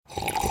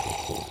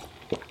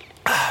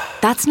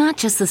That's not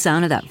just the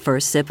sound of that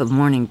first sip of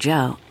Morning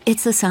Joe.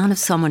 It's the sound of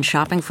someone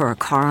shopping for a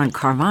car on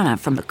Carvana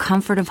from the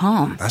comfort of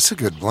home. That's a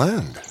good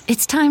blend.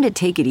 It's time to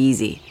take it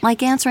easy,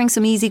 like answering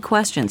some easy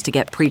questions to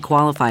get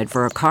pre-qualified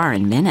for a car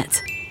in minutes.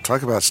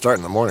 Talk about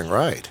starting the morning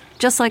right.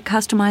 Just like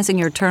customizing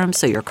your terms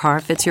so your car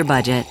fits your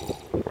budget.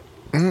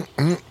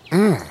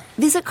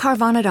 Visit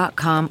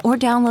Carvana.com or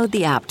download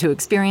the app to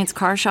experience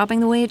car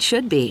shopping the way it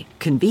should be.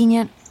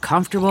 Convenient,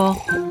 comfortable.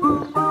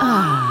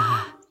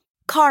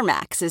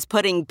 CarMax is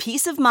putting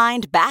peace of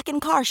mind back in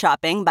car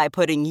shopping by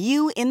putting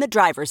you in the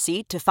driver's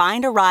seat to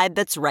find a ride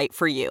that's right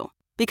for you.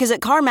 Because at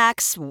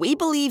CarMax, we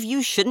believe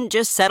you shouldn't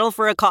just settle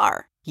for a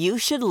car. You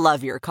should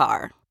love your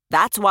car.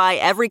 That's why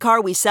every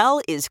car we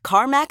sell is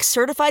CarMax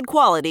certified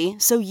quality,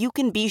 so you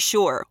can be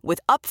sure with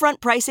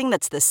upfront pricing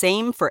that's the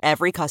same for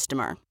every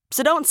customer.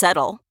 So don't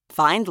settle.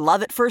 Find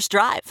love at first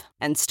drive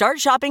and start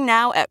shopping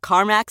now at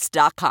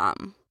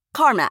CarMax.com.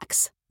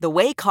 CarMax, the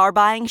way car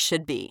buying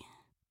should be.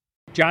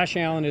 Josh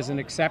Allen is an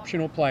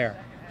exceptional player.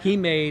 He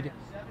made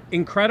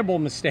incredible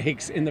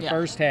mistakes in the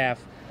first half,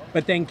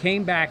 but then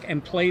came back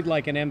and played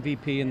like an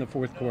MVP in the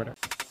fourth quarter.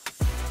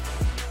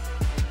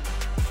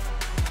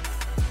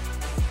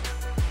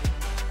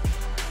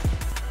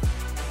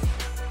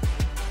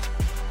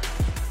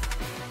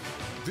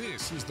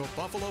 This is the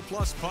Buffalo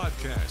Plus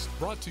Podcast,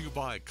 brought to you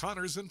by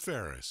Connors and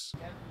Ferris.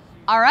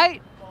 All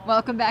right,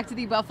 welcome back to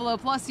the Buffalo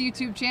Plus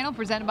YouTube channel,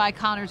 presented by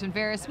Connors and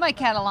Ferris. Mike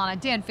Catalana,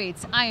 Dan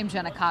Fates, I am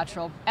Jenna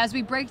Cottrell. As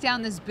we break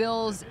down this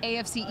Bills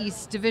AFC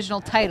East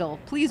divisional title,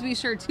 please be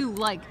sure to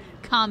like,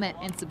 comment,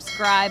 and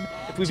subscribe.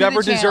 If we've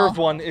ever deserved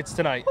one, it's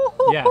tonight.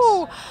 Yes.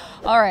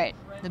 All right,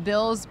 the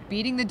Bills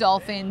beating the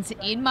Dolphins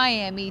in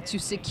Miami to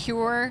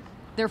secure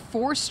their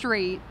fourth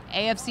straight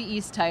AFC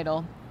East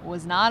title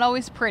was not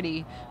always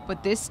pretty,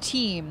 but this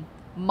team,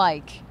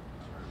 Mike,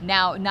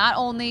 now not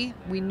only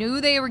we knew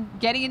they were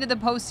getting into the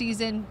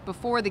postseason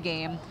before the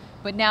game,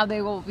 but now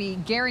they will be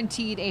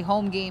guaranteed a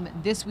home game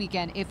this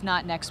weekend, if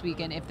not next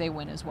weekend, if they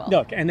win as well.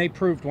 Look, and they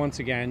proved once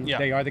again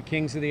they are the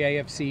kings of the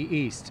AFC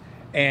East,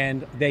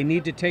 and they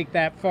need to take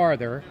that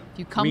farther. If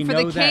you come for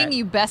the king,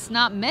 you best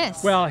not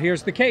miss. Well,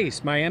 here's the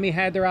case. Miami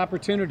had their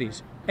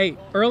opportunities. Hey,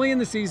 early in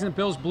the season, the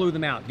Bills blew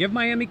them out. Give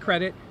Miami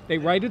credit. They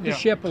righted the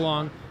ship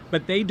along,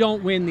 but they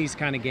don't win these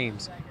kind of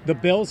games. The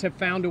Bills have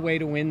found a way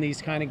to win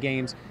these kind of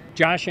games.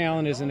 Josh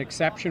Allen is an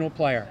exceptional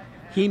player.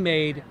 He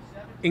made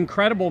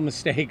incredible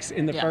mistakes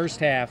in the first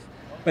half,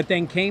 but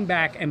then came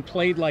back and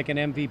played like an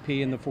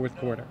MVP in the fourth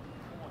quarter.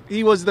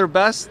 He was their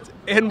best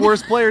and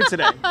worst player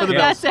today for the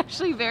Bills. That's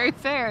actually very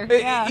fair.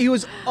 He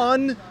was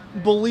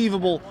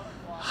unbelievable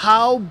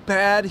how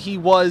bad he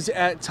was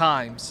at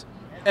times,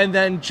 and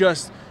then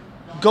just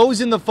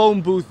goes in the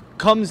phone booth,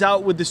 comes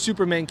out with the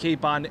Superman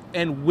cape on,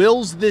 and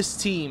wills this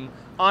team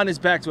on his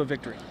back to a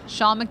victory.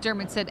 Sean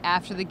McDermott said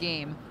after the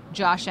game,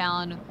 Josh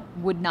Allen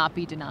would not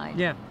be denied.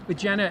 Yeah, but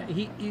Jenna,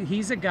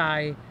 he's a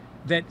guy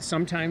that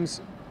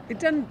sometimes, it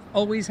doesn't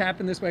always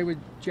happen this way with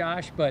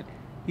Josh, but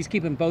he's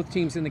keeping both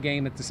teams in the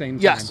game at the same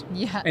time. Yes.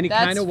 Yeah, and he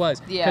kind of was.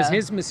 Because yeah.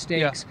 his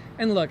mistakes,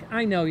 and look,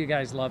 I know you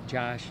guys love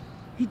Josh.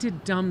 He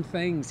did dumb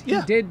things.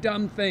 He did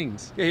dumb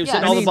things. Yeah, he was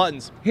hitting all the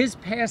buttons. His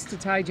pass to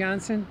Ty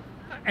Johnson,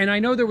 and I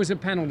know there was a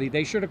penalty.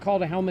 They should have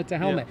called a helmet to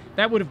helmet. Yeah.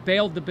 That would have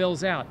bailed the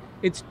Bills out.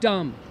 It's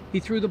dumb. He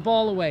threw the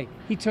ball away.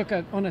 He took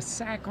on a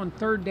sack on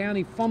third down.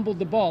 He fumbled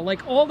the ball.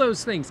 Like all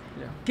those things.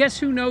 Yeah. Guess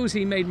who knows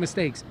he made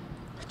mistakes?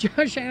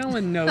 Josh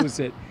Allen knows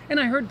it.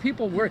 And I heard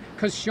people were,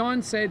 because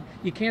Sean said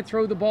you can't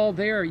throw the ball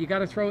there. You got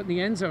to throw it in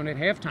the end zone at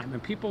halftime.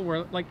 And people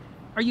were like,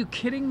 are you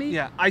kidding me?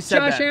 Yeah, I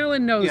said Josh that.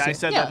 Allen knows it. Yeah, I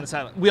said that in the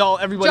silence.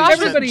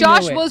 Everybody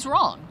Josh knew it. was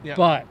wrong. Yeah.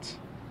 But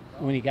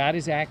when he got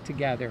his act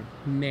together,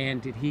 man,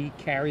 did he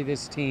carry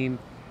this team.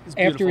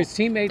 After his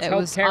teammates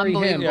helped carry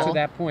him to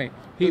that point.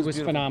 He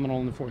was phenomenal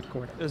in the fourth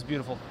quarter. It was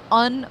beautiful.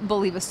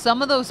 Unbelievable.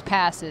 Some of those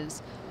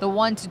passes, the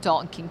one to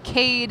Dalton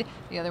Kincaid,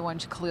 the other one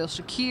to Khalil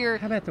Shakir.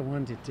 How about the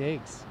one to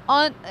Diggs?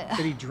 That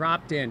he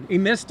dropped in. He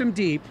missed him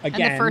deep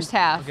again. In the first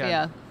half,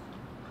 yeah.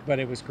 But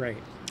it was great.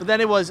 But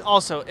then it's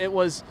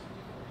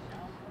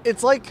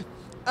like,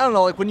 I don't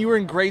know, like when you were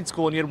in grade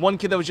school and you had one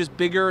kid that was just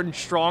bigger and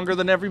stronger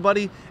than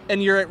everybody,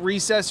 and you're at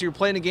recess, you're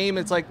playing a game,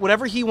 it's like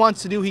whatever he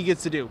wants to do, he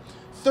gets to do.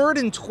 3rd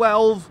and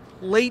 12,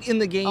 late in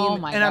the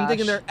game, I'm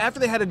thinking after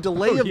they had a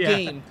delay of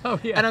game,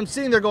 and I'm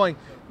sitting there going,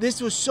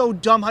 this was so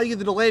dumb. How do you get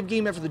the delay of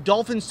game after the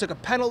Dolphins took a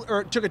penalty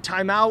or took a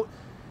timeout?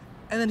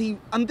 And then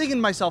I'm thinking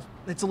to myself,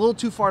 it's a little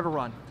too far to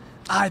run.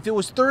 If it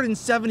was 3rd and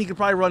 7, he could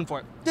probably run for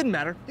it. Didn't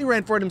matter. He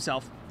ran for it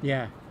himself.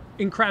 Yeah.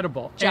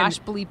 Incredible. Josh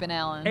bleeping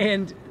Allen.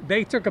 And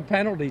they took a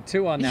penalty,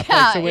 too, on that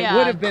play, so it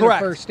would have been a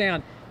first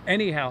down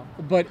anyhow.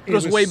 But it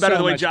was way better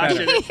so the way much Josh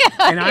better. did it.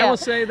 And I will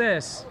say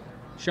this.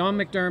 Sean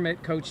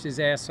McDermott coached his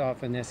ass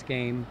off in this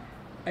game.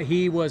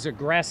 He was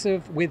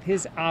aggressive with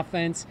his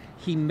offense.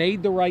 He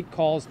made the right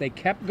calls. They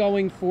kept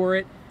going for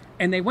it.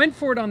 And they went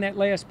for it on that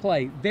last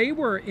play. They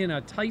were in a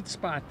tight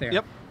spot there.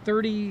 Yep.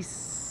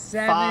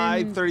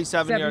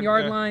 37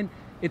 yard line.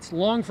 It's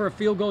long for a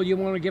field goal. You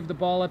want to give the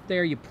ball up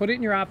there. You put it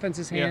in your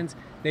offense's hands.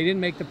 They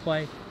didn't make the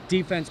play.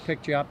 Defense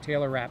picked you up.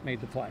 Taylor Rapp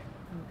made the play.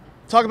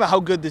 talk about how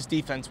good this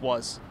defense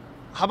was.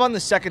 How about in the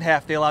second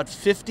half? They allowed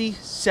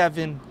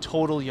 57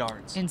 total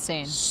yards.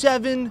 Insane.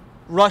 7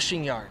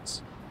 rushing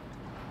yards.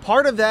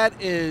 Part of that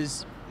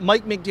is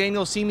Mike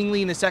McDaniel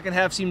seemingly in the second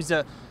half seems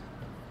to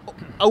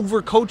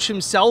overcoach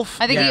himself.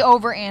 I think he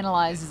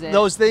overanalyzes it.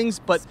 Those things,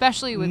 but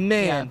especially with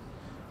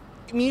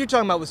I mean, you're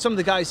talking about with some of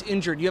the guys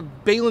injured. You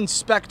have Balin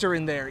Spector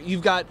in there.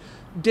 You've got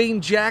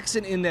Dane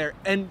Jackson in there.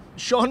 And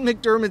Sean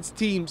McDermott's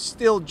team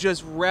still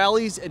just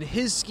rallies, and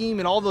his scheme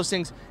and all those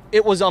things,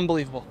 it was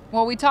unbelievable.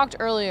 Well, we talked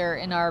earlier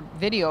in our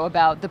video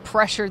about the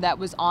pressure that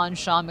was on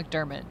Sean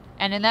McDermott.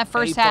 And in that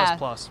first half,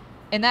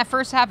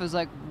 it was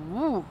like,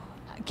 woo,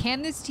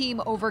 can this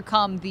team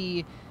overcome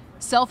the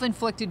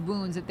self-inflicted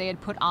wounds that they had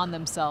put on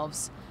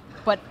themselves?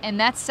 But in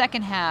that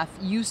second half,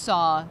 you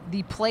saw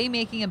the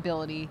playmaking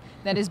ability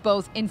that is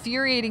both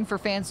infuriating for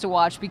fans to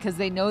watch because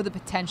they know the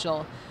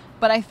potential.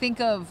 But I think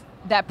of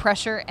that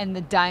pressure and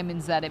the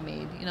diamonds that it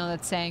made. You know,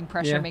 that saying,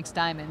 pressure makes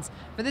diamonds.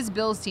 For this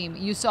Bills team,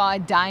 you saw a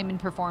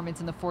diamond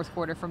performance in the fourth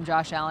quarter from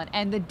Josh Allen.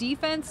 And the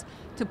defense,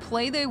 to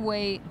play the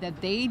way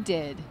that they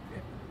did,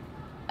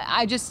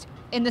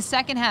 in the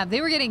second half,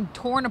 they were getting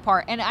torn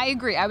apart. And I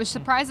agree. I was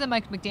surprised that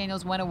Mike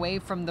McDaniels went away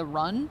from the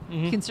run,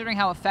 considering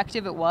how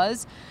effective it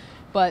was.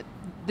 But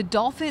the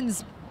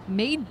Dolphins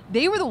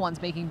they were the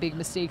ones making big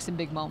mistakes in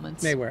big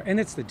moments. They were, and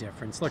it's the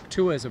difference. Look,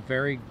 Tua is a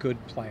very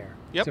good player.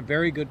 Yep. He's a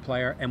very good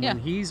player, and when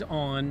he's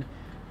on,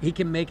 he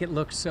can make it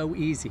look so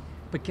easy.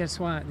 But guess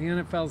what? The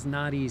NFL's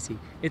not easy.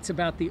 It's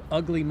about the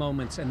ugly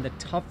moments and the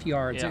tough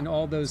yards and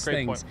all those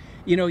things. Point.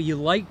 You know, you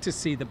like to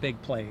see the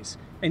big plays,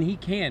 and he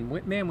can.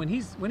 Man, when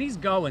he's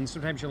going,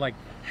 sometimes you're like,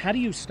 how do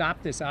you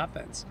stop this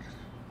offense?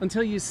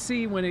 Until you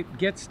see when it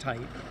gets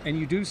tight and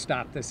you do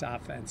stop this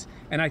offense.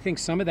 And I think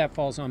some of that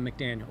falls on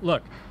McDaniel.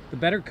 Look, the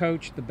better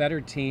coach, the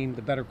better team,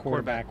 the better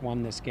quarterback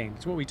won this game.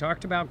 It's what we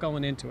talked about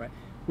going into it.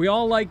 We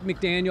all like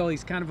McDaniel.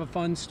 He's kind of a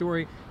fun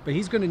story, but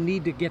he's going to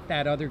need to get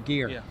that other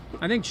gear. Yeah.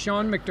 I think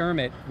Sean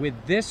McDermott, with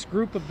this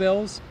group of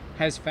Bills,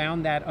 has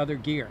found that other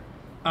gear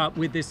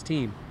with this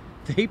team.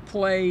 They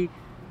play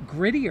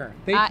grittier.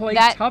 They play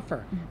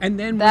tougher. And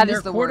then when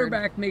their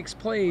quarterback makes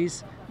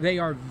plays, they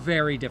are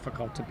very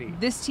difficult to beat.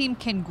 This team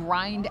can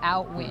grind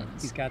out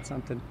wins. He's got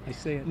something. I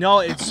see it. No,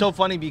 it's so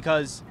funny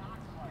because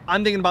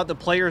I'm thinking about the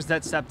players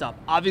that stepped up.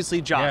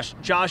 Obviously, Josh.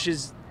 Yeah. Josh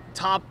is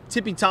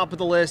tippy top of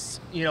the list.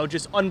 You know,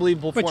 just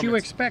unbelievable performance. But you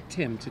expect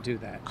him to do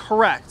that.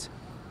 Correct.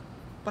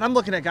 But I'm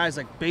looking at guys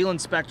like Balin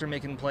Spector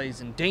making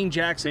plays and Dane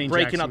Jackson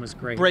breaking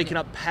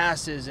up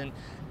passes. And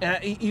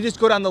you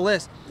just go down the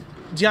list.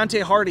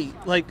 Deontay Hardy,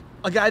 like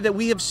a guy that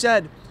we have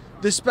said,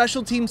 the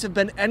special teams have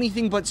been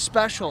anything but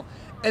special.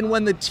 And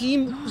when the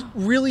team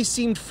really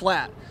seemed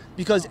flat,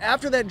 because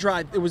after that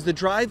drive, it was the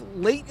drive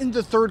late in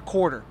the third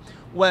quarter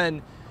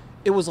when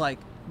it was like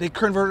they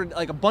converted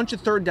like a bunch of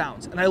third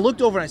downs. And I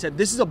looked over and I said,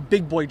 this is a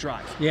big boy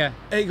drive. Yeah.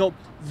 And you go,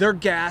 they're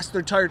gassed,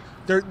 they're tired.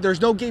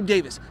 There's no Gabe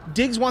Davis.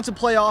 Diggs wants to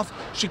play off.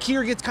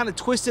 Shakir gets kind of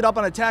twisted up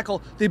on a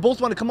tackle. They both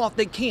want to come off.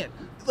 They can't.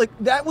 Like,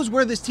 that was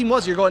where this team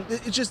was. You're going,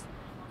 it's just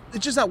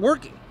not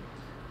working.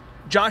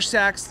 Josh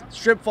sacks,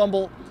 strip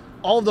fumble,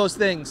 all of those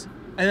things.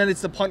 And then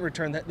it's the punt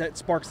return that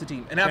sparks the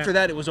team. And after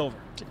that, it was over.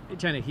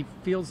 Jenna, he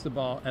fields the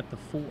ball at the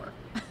 4.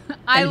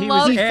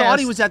 He thought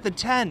he was at the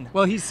 10.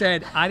 Well, he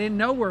said, I didn't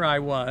know where I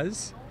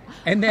was.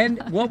 And then,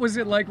 what was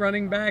it like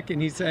running back?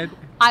 And he said,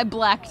 I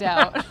blacked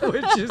out.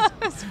 Which is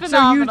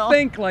phenomenal. So you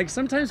think, like,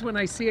 sometimes when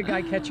I see a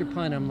guy catch a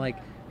punt, I'm like,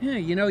 yeah,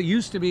 you know, it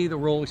used to be the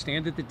rule,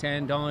 stand at the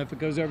 10, don't if it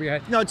goes over your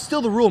head. No, it's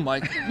still the rule,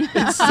 Mike.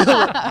 It's still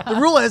the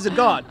rule hasn't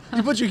gone.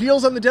 You put your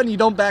heels on the 10 and you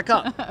don't back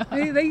up.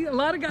 A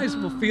lot of guys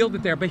will field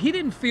it there, but he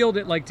didn't field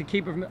it like to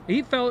keep it from,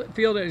 he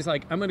fielded it, he's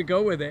like, I'm going to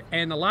go with it.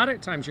 And a lot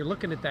of times you're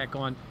looking at that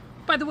going,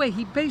 by the way,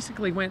 he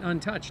basically went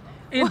untouched.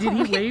 And did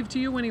he wave to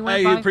you when he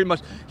went by? Pretty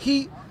much.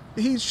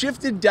 He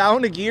shifted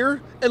down a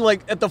gear and like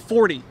at the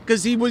 40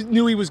 because he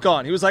knew he was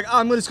gone. He was like,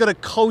 I'm just going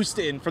to coast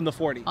in from the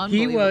 40.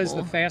 He was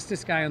the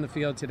fastest guy on the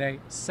field today.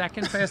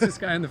 Second fastest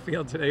guy on the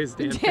field today is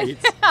Dan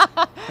Bates.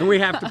 And we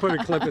have to put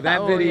a clip of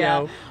that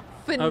video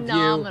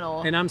Phenomenal.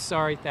 of you. And I'm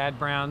sorry, Thad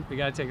Brown. We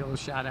got to take a little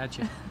shot at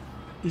you.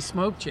 He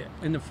smoked you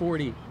in the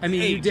 40. I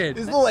mean, you did.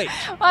 His little H.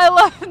 I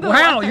love the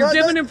Wow, you're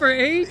giving him for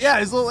H? Yeah,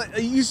 his little.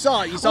 You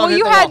saw it. Well,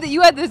 you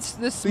had the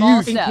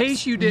small steps. In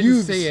case you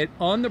didn't see it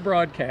on the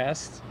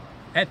broadcast,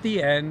 at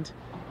the end,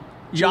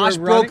 Josh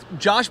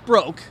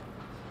broke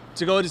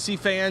to go to see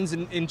fans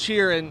and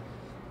cheer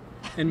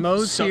and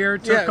Mo's here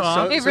took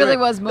off. It really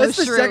was Mo's.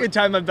 That's the second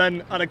time I've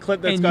been on a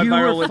clip that's gone viral with him.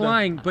 And you were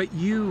flying, but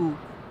you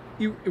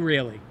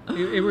really,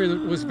 it really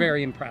was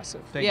very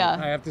impressive. I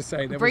have to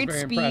say that Great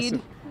was very speed.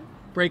 Impressive.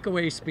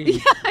 Breakaway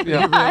speed.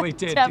 You really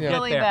did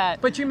definitely get there.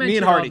 that. But you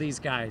mentioned all these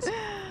guys.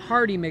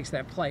 Hardy makes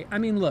that play. I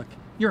mean, look,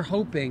 you're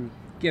hoping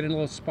get a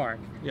little spark.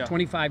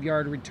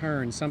 25-yard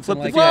return, something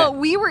like that. Well,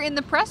 we were in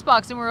the press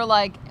box and we were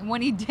like,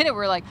 when he did it, we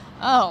were like,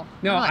 oh.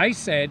 No, I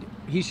said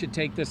he should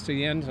take this to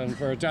the end zone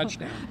for a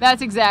touchdown.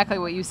 That's exactly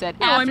what you said.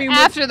 No, after, I mean,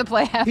 after the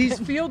play happened. He's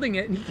fielding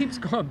it, and he keeps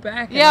going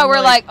back. And yeah, I'm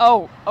we're like,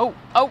 oh.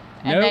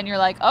 And Nope. then you're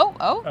like,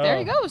 oh, there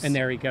he goes. And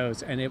there he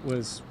goes. And it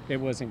was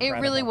incredible.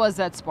 It really was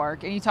that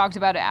spark. And he talked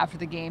about it after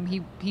the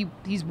game.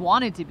 He's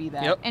wanted to be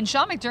that. Yep. And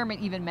Sean McDermott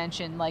even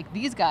mentioned, like,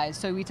 these guys.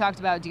 So we talked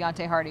about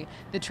Deontay Hardy,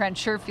 the Trent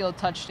Sherfield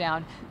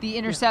touchdown, the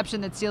interception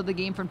that sealed the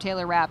game from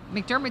Taylor Rapp.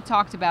 McDermott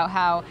talked about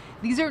how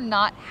these are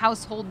not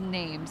household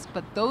names,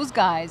 but those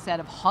guys that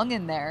have hung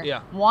in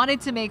there,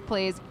 wanted to make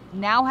plays,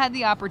 now had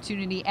the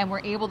opportunity, and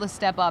were able to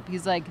step up.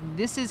 He's like,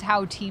 this is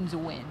how teams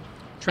win.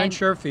 Trent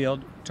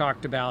Sherfield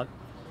talked about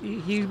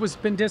he was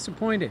been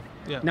disappointed,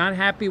 not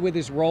happy with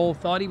his role,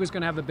 thought he was going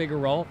to have a bigger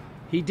role.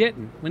 He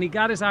didn't. When he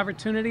got his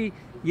opportunity,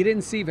 you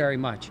didn't see very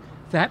much.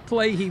 That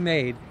play he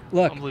made,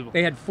 look,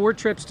 they had 4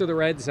 trips to the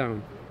red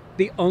zone.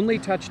 The only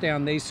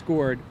touchdown they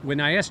scored, when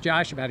I asked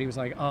Josh about it, he was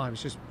like, I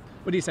was just,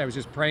 what did he say? I was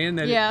just praying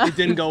that it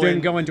didn't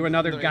go into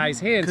another guy's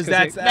hands. Because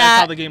that's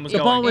how the game was going.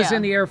 The ball was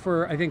in the air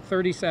for, I think,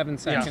 37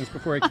 seconds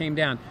before it came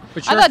down.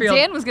 But I thought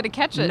Dan was going to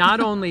catch it. Not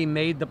only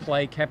made the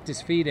play, kept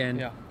his feet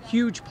in,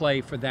 huge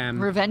play for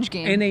them. Revenge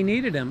game. And they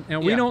needed him.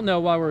 And we don't know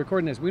while we're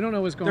recording this. We don't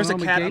know what's going on.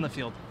 There's a cat on the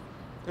field.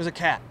 There's a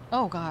cat.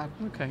 Oh, God.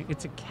 Okay,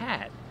 it's a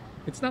cat.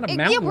 It's not a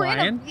mountain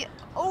lion.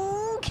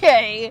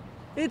 Okay.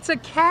 It's a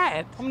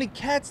cat. How many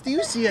cats do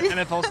you see at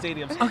NFL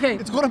stadiums? Okay.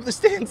 It's going up the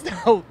stands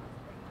now.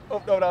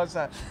 Oh, no, it's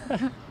not.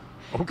 Okay.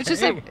 It's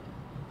just like,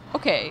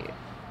 okay.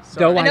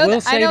 So I will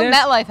say I know this.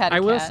 MetLife had a I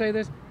will cat. say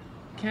this.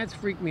 Cats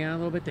freak me out a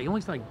little bit. They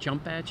always like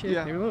jump at you.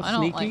 Yeah. They're a little I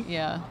don't sneaky.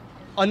 like,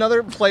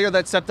 Another player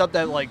that stepped up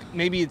that, like,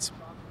 maybe it's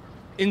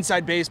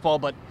inside baseball,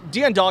 but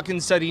Deion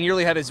Dawkins said he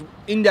nearly had his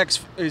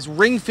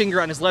ring finger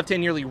on his left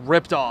hand nearly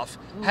ripped off.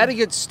 Had to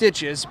get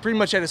stitches, pretty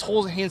much had his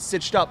whole hand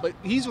stitched up, but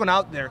he's went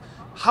out there.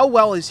 How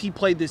well has he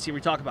played this year?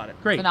 We talk about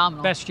it. Great.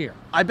 Phenomenal. Best year.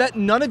 I bet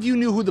none of you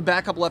knew who the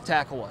backup left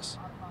tackle was,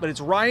 but it's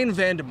Ryan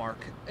Vandemark,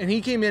 and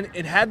he came in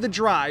and had the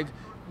drive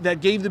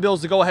that gave the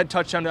Bills the go-ahead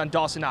touchdown on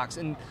Dawson Knox.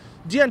 And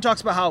Deion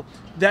talks about how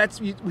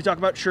we talk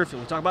about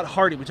Sherfield, we talk about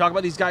Hardy, we talk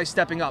about these guys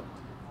stepping up.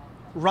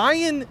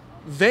 Ryan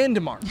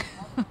Vandemark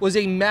was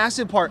a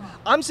massive part.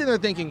 I'm sitting there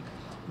thinking,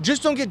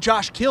 just don't get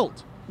Josh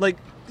killed. Like,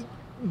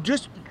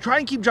 just try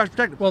and keep Josh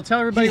protected. Well, tell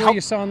everybody what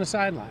you saw on the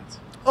sidelines.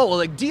 Oh, well,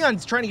 like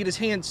Deion's trying to get his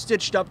hand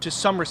stitched up to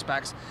some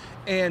respects,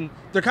 and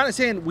they're kind of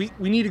saying we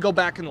need to go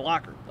back in the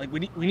locker. Like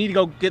we need to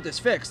go get this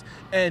fixed.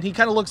 And he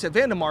kind of looks at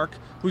Vandemark,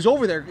 who's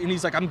over there, and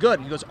he's like, I'm good.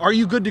 And he goes, are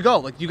you good to go?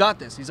 Like, you got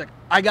this. He's like,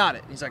 I got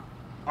it. And he's like,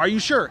 are you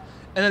sure?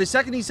 And then the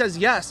second he says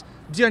yes,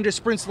 Deion just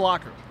sprints to the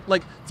locker.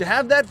 Like, to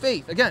have that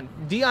faith, again,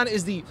 Deion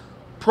is the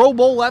Pro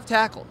Bowl left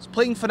tackle. He's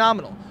playing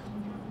phenomenal.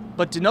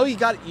 But to know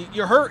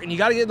you're hurt and you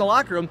got to get in the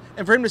locker room,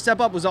 and for him to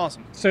step up was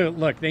awesome. So,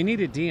 look, they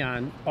needed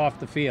Deion off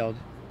the field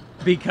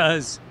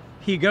because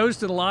he goes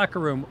to the locker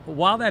room.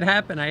 While that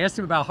happened, I asked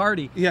him about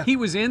Hardy. Yeah. He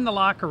was in the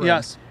locker room.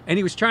 Yes. And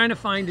he was trying to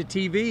find a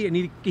TV,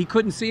 and he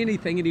couldn't see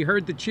anything, and he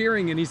heard the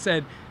cheering, and he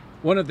said,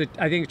 one of the,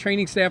 I think,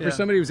 training staff or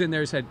somebody was in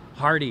there, said,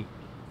 Hardy,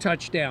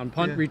 touchdown,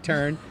 punt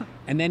return.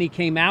 And then he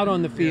came out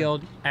on the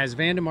field as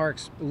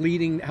Vandemark's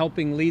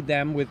helping lead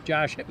them with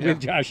Josh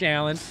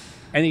Allen.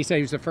 And he said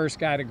he was the first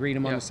guy to greet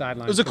him on the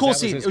sideline. It was a cool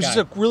scene. It was just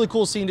a really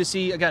cool scene to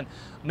see. Again,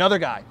 another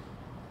guy.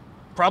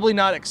 Probably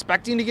not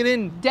expecting to get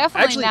in.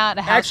 Definitely not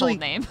a household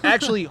name.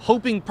 Actually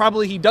hoping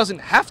probably he doesn't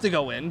have to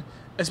go in,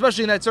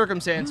 especially in that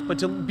circumstance. But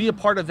to be a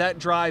part of that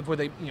drive where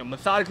they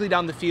methodically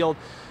down the field,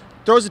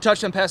 throws a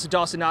touchdown pass to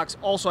Dawson Knox.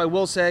 Also, I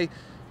will say,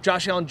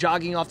 Josh Allen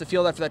jogging off the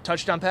field after that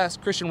touchdown pass.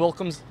 Christian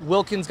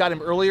Wilkins got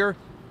him earlier.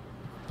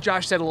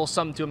 Josh said a little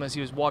something to him as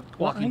he was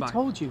walking by. I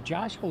told you,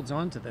 Josh holds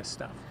on to this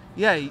stuff.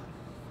 Yeah.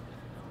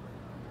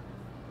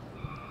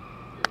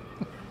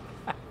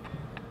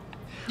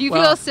 Do you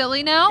feel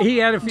silly now? He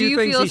had a few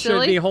things he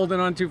silly? should be holding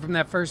on to from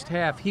that first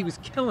half. He was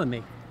killing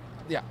me.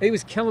 Yeah. He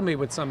was killing me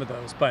with some of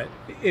those, but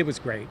it was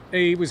great.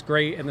 He was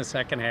great in the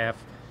second half,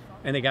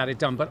 and they got it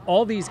done. But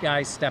all these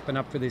guys stepping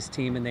up for this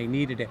team, and they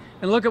needed it.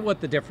 And look at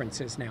what the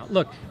difference is now.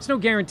 Look, there's no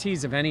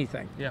guarantees of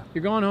anything. Yeah.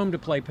 You're going home to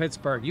play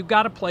Pittsburgh. You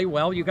got to play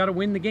well. You got to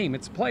win the game.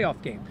 It's a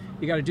playoff game.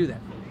 You got to do that.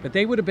 But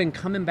they would have been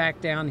coming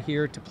back down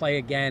here to play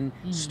again,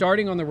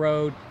 starting on the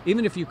road.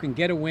 Even if you can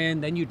get a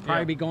win, then you'd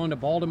probably be going to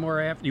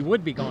Baltimore after. You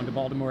would be going to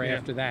Baltimore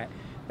after that.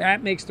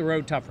 That makes the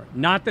road tougher.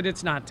 Not that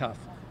it's not tough,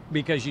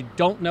 because you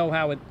don't know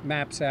how it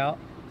maps out,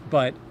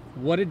 but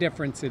what a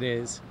difference it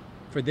is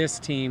for this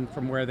team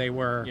from where they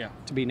were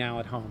to be now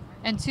at home.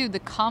 And two, the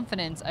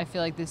confidence I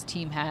feel like this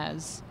team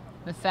has,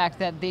 the fact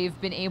that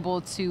they've been able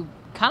to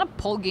kind of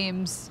pull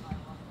games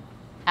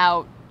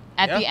out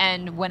at the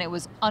end when it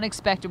was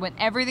unexpected, when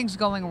everything's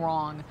going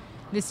wrong.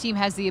 This team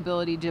has the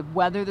ability to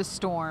weather the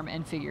storm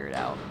and figure it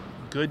out.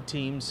 Good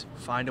teams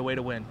find a way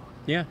to win.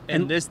 Yeah.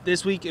 And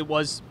this week it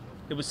was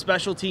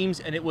special teams,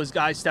 and it was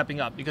guys stepping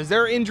up, because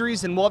there are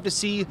injuries, and we'll have to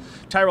see.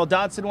 Tyrell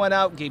Dodson went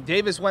out, Gabe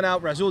Davis went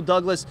out, Rasul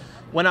Douglas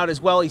went out as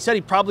well. He said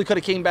he probably could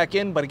have came back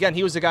in, but again,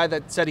 he was the guy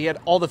that said he had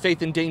all the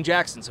faith in Dane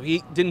Jackson, so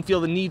he didn't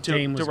feel the need to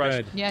rush.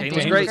 Good. Yeah, Dane Dane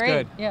was great. was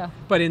great. Yeah.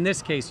 But in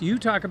this case, you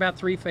talk about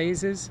three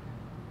phases: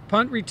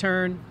 punt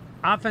return,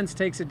 offense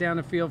takes it down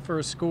the field for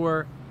a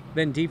score,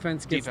 then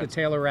defense gets the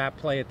Taylor Rapp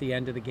play at the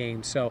end of the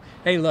game. So,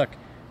 hey, look,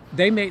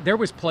 there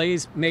was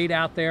plays made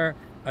out there.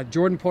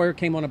 Jordan Poyer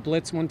came on a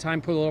blitz one time,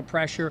 put a little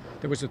pressure.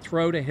 There was a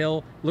throw to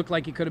Hill, looked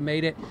like he could have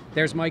made it.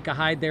 There's Micah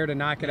Hyde there to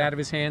knock it out of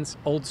his hands.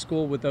 Old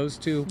school with those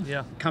two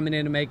coming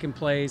in and making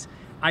plays.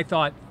 I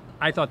thought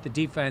the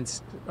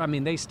defense,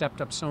 they stepped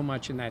up so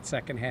much in that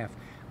second half.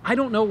 I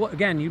don't know what,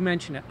 again, you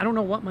mentioned it. I don't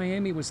know what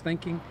Miami was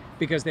thinking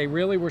because they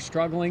really were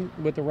struggling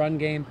with the run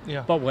game.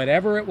 Yeah. But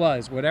whatever it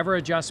was, whatever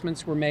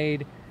adjustments were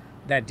made,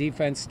 that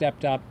defense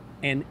stepped up.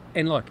 And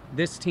look,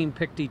 this team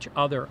picked each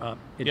other up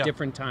at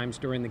different times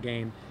during the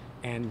game.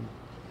 And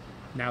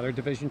now they're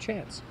division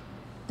champs.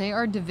 They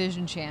are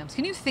division champs.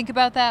 Can you think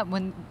about that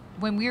when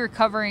we were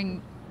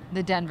covering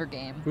the Denver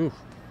game? Oof.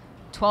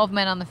 12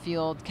 men on the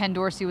field. Ken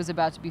Dorsey was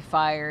about to be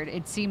fired.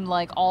 It seemed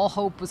like all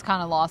hope was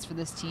kind of lost for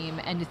this team.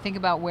 And to think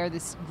about where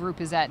this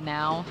group is at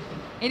now,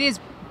 it is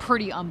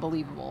pretty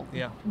unbelievable.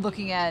 Yeah.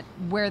 Looking at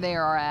where they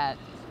are at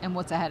and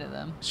what's ahead of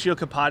them. Shio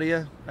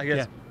Kapadia, I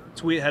guess,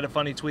 had a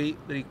funny tweet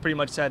that he pretty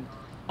much said,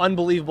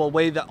 unbelievable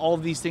way that all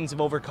of these things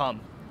have overcome.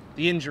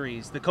 The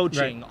injuries, the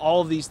coaching,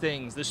 all of these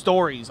things, the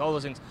stories, all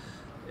those things.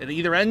 It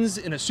either ends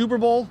in a Super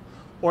Bowl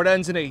or it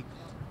ends in a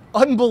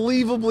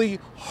unbelievably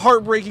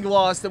heartbreaking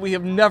loss that we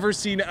have never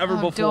seen ever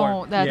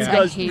before.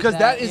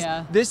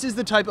 This is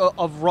the type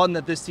of run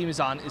that this team is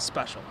on is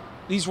special.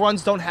 These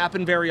runs don't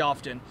happen very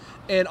often.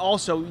 And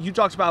also, you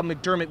talked about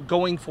McDermott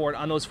going for it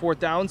on those fourth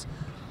downs.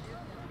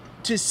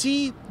 To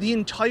see the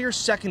entire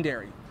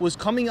secondary was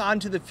coming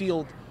onto the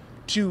field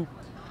to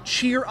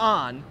cheer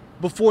on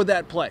before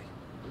that play.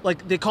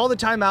 Like, they called the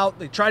timeout,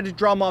 they tried to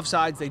draw them off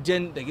sides, they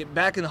didn't, they get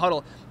back in the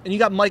huddle, and you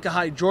got Micah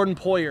Hyde, Jordan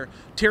Poyer,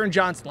 Taron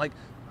Johnson, like,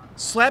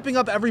 slapping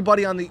up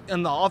everybody in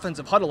the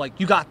offensive huddle, like,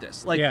 you got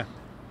this. Like,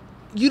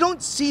 you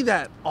don't see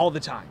that all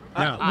the time.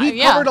 No.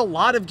 We've covered a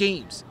lot of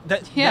games.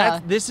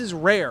 This is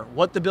rare,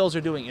 what the Bills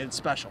are doing, it's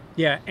special.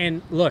 Yeah,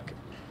 and look,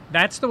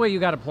 that's the way you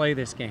got to play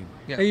this game.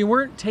 Yeah. You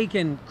weren't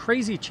taking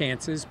crazy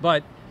chances,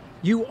 but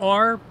you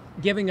are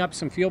giving up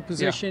some field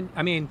position.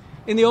 Yeah.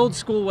 In the old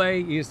school way,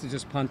 you used to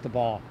just punt the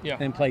ball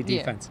and play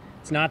defense.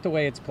 Yeah. It's not the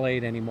way it's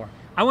played anymore.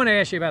 I want to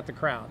ask you about the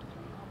crowd.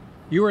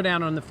 You were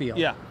down on the field.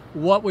 Yeah.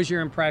 What was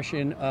your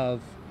impression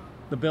of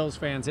the Bills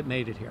fans that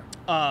made it here?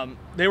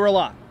 They were a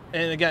lot.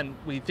 And again,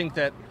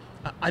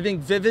 I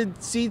think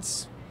Vivid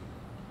Seats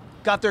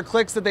got their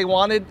clicks that they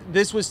wanted.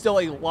 This was still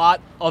a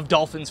lot of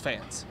Dolphins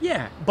fans.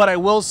 Yeah. But I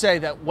will say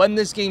that when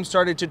this game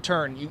started to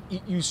turn,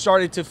 you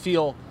started to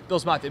feel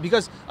Bills Mafia.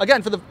 Because,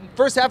 again, for the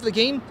first half of the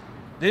game,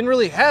 they didn't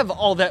really have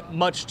all that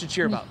much to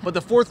cheer about. But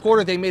the fourth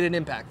quarter, they made an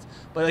impact.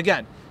 But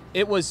again,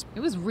 it was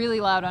really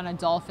loud on a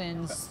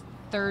Dolphins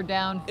third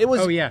down. It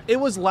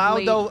was loud,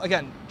 late. Though.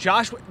 Again,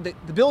 Josh, the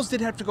Bills did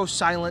have to go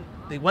silent.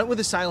 They went with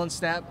a silent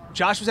snap.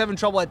 Josh was having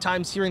trouble at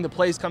times hearing the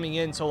plays coming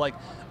in. So,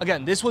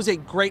 again, this was a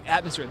great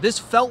atmosphere. This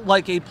felt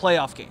like a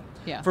playoff game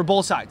for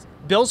both sides.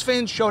 Bills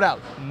fans showed out,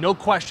 no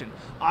question.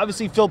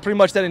 Obviously, filled pretty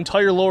much that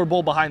entire lower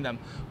bowl behind them.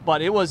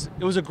 But it was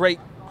a great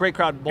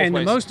crowd both ways. And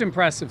the most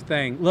impressive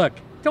thing, look,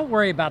 don't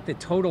worry about the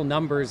total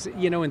numbers,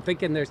 and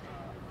thinking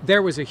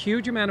there was a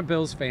huge amount of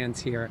Bills fans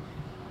here,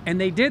 and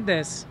they did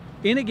this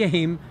in a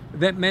game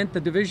that meant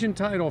the division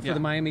title for the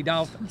Miami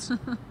Dolphins.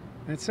 And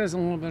it says a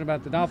little bit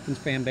about the Dolphins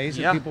fan base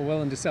and people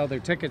willing to sell their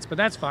tickets, but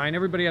that's fine.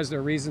 Everybody has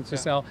their reasons to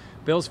sell.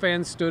 Bills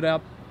fans stood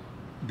up.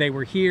 They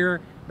were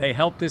here. They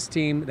helped this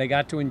team. They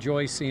got to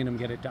enjoy seeing them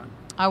get it done.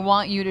 I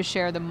want you to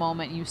share the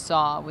moment you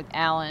saw with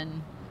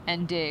Allen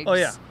and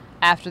Diggs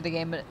after the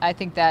game, but I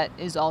think that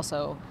is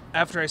also...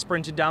 After I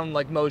sprinted down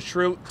like Mo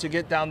Schrute to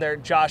get down there,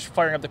 Josh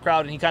firing up the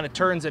crowd, and he kind of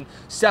turns, and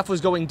Steph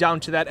was going down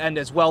to that end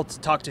as well to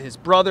talk to his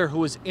brother, who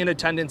was in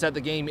attendance at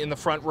the game in the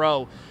front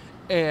row.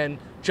 And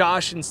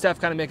Josh and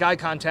Steph kind of make eye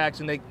contact,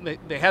 and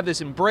they have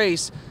this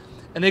embrace,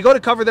 and they go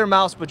to cover their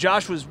mouths, but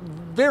Josh was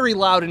very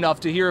loud enough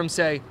to hear him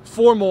say,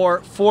 4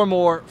 more, 4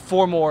 more,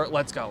 4 more,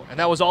 let's go. And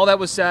that was all that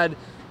was said,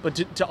 but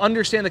to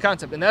understand the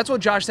concept. And that's what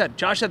Josh said.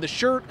 Josh had the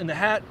shirt and the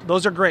hat.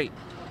 Those are great.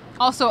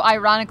 Also,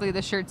 ironically,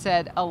 the shirt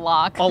said a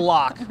lock. A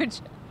lock.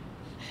 Which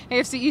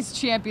AFC East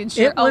champion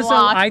shirt, a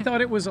lock. I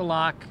thought it was a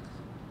lock.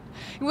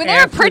 When they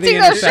were printing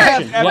those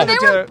shirts,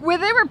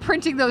 when they were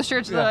printing those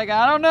shirts, they're like,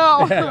 I don't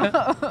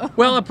know.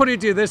 Well, I'll put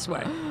it to you this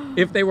way.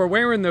 If they were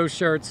wearing those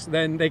shirts,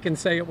 then they can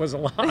say it was a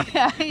lock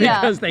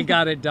because they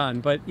got it done.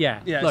 But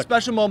look.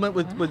 Special moment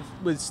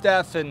with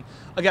Steph, and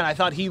again, I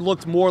thought he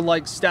looked more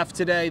like Steph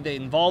today. They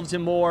involved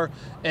him more,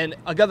 and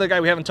another guy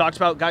we haven't talked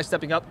about, guy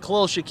stepping up,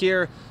 Khalil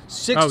Shakir,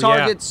 6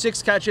 targets,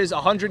 6 catches,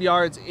 100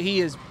 yards. He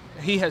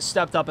has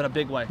stepped up in a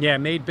big way. Yeah,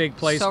 made big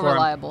plays so for him.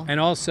 reliable. And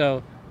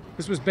also,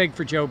 this was big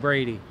for Joe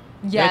Brady.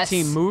 Yes. That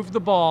team moved the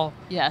ball.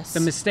 Yes. The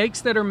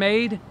mistakes that are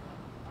made.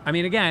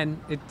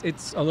 Again,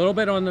 it's a little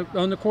bit on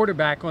the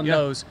quarterback on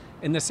those.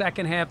 In the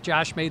second half,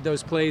 Josh made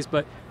those plays,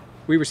 but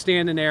we were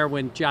standing there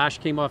when Josh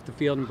came off the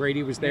field and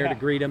Brady was there to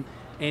greet him,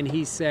 and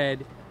he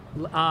said,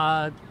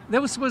 that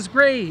was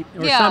great,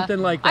 or something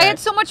like that. I had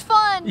so much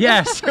fun.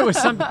 Yes, it was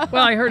something.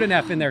 Well, I heard an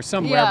F in there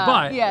somewhere,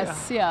 but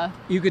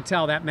you could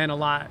tell that meant a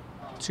lot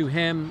to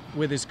him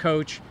with his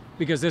coach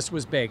because this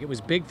was big. It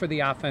was big for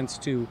the offense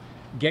to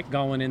get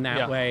going in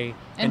that way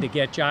and to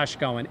get Josh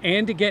going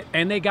and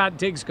they got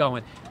Diggs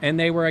going. And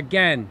they were,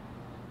 again,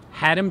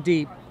 had him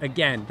deep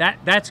again.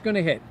 That's going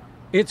to hit.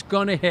 It's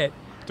going to hit.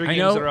 3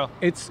 games in a row.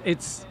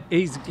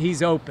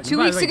 He's open. 2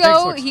 weeks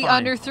ago, he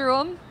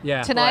underthrew him.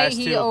 Yeah. Tonight,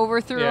 he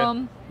overthrew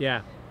him.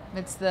 Yeah.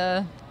 It's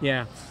the...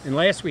 Yeah. And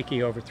last week,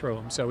 he overthrew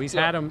him. So he's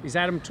had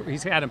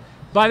him.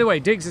 By the way,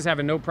 Diggs is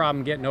having no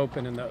problem getting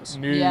open in those.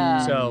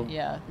 Yeah. So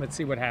let's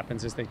see what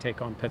happens as they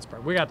take on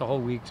Pittsburgh. We got the whole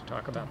week to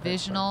talk about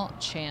Divisional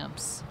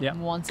champs. Yeah.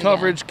 Once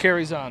Coverage again.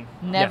 carries on.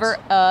 Never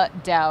a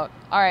doubt.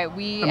 All right,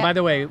 And by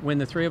the way, when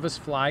the three of us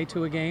fly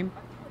to a game,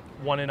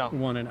 1-0.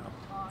 1-0.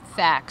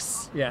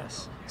 Facts.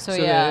 Yes.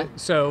 So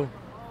So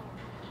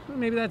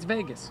maybe that's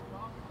Vegas.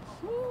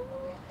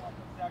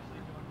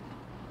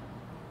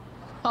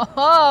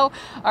 Oh,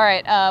 all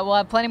right. We'll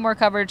have plenty more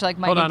coverage like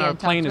Mike Hold and on, Dan our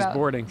plane talked is about.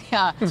 boarding.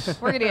 Yeah,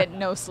 we're gonna get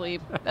no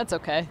sleep. That's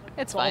okay.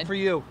 It's All fine. for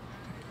you.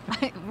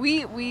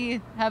 We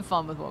have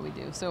fun with what we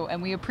do. So,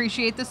 and we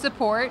appreciate the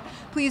support.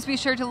 Please be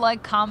sure to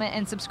like, comment,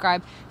 and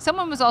subscribe.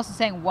 Someone was also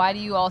saying, "Why do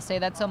you all say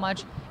that so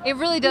much?" It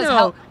really does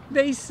help.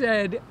 They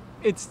said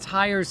it's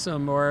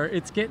tiresome or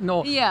it's getting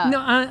old. Yeah. No,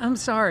 I'm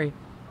sorry.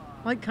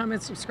 Like,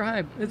 comment,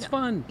 subscribe. It's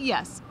fun.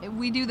 Yes,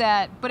 we do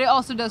that, but it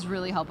also does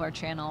really help our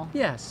channel.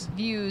 Yes.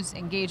 Views,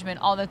 engagement,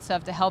 all that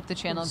stuff to help the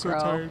channel so grow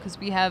tired. because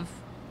we have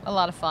a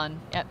lot of fun.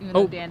 Yeah, even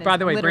though Dan is by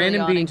the way, literally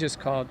Brandon yawning. Bean just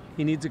called.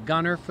 He needs a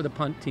gunner for the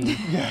punt team.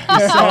 He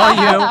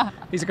saw you.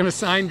 He's going to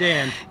sign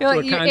Dan to a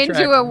You're contract.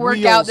 into a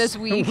workout Wheels. this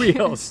week.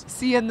 Wheels.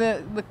 See you in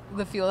the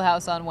field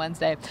house on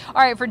Wednesday.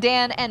 All right, for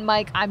Dan and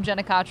Mike, I'm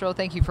Jenna Cottrell.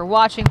 Thank you for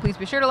watching. Please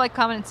be sure to like,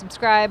 comment, and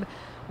subscribe.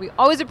 We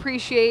always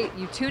appreciate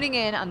you tuning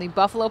in on the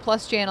Buffalo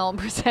Plus channel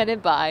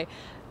presented by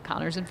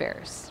Connors and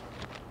Ferris.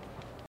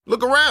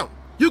 Look around.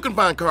 You can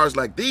find cars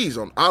like these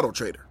on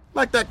AutoTrader,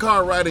 like that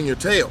car riding your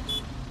tail.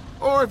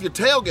 Or if you're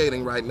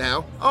tailgating right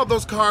now, all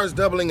those cars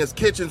doubling as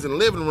kitchens and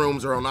living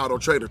rooms are on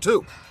AutoTrader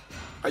too.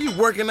 Are you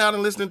working out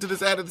and listening to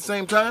this ad at the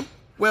same time?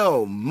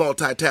 Well,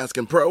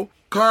 multitasking pro,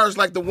 cars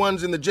like the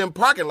ones in the gym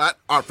parking lot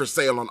are for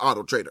sale on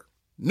AutoTrader.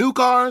 New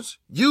cars,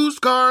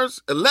 used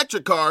cars,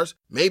 electric cars,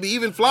 maybe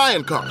even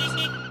flying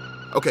cars.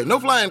 Okay, no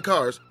flying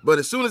cars, but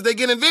as soon as they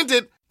get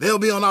invented, they'll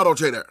be on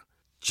AutoTrader.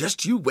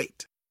 Just you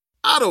wait.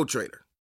 AutoTrader.